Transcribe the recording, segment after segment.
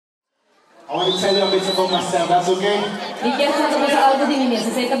want to tell you a bit about myself, that's okay?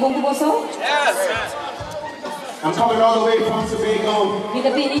 Yes. I'm coming all the way from Tobago.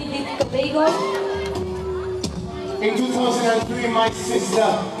 In 2003, my sister,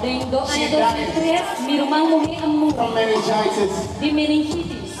 she died from meningitis.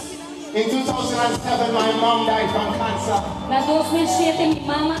 In 2007, my mom died from cancer.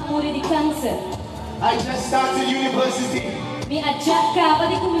 I just started university. I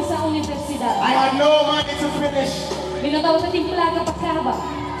had no money to finish.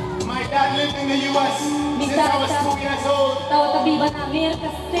 My dad lived in the US since I was 2 years old.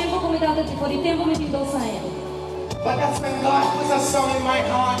 But that's when God puts a song in my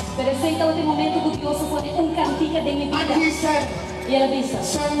heart. And he said,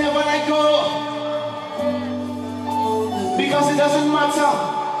 son, never let go. Because it doesn't matter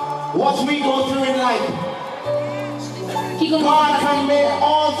what we go through in life. God can make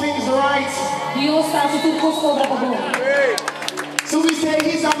all things right. So we say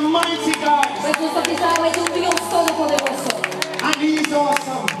he's a mighty God. And he's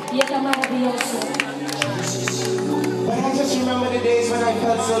awesome. But I just remember the days when I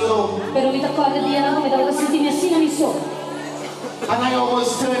felt so low. And I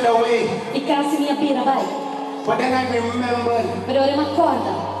almost turned away. But then I remembered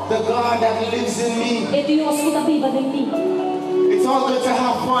the God that lives in me. It's all good to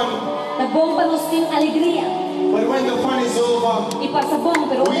have fun. But when the fun is over, we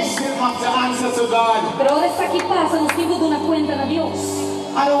still have to answer to God.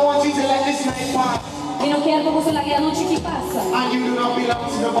 I don't want you to let this night pass. And you do not belong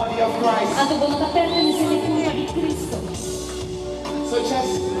to the body of Christ. So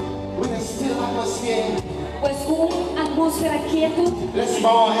just with a still atmosphere, let's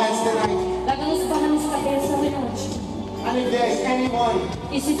bow our heads tonight. And if there is anyone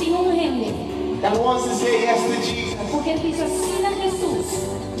that wants to say yes to Jesus,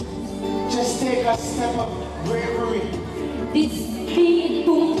 just take a step of bravery.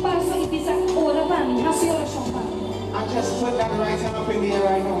 And just put that right hand up in the air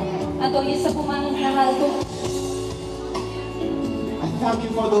right now. I thank you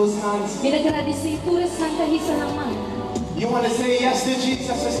for those hands. You want to say yes to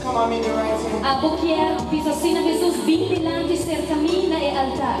Jesus? Just come on in the right hand.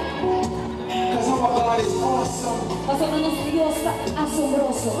 Because our God is awesome.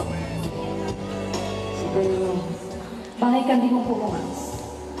 So bring it on.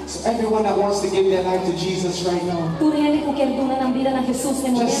 So everyone that wants to give their life to Jesus right now,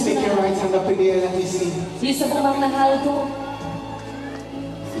 just stick your right hand up in the air, let me see.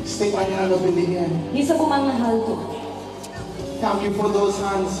 Stick my hand up in the air. Thank you for those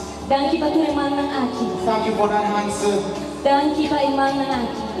hands. Thank you for that hand, sir.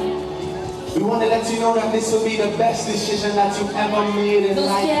 We want to let you know that this will be the best decision that you've ever made in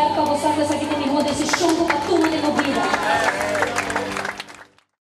life.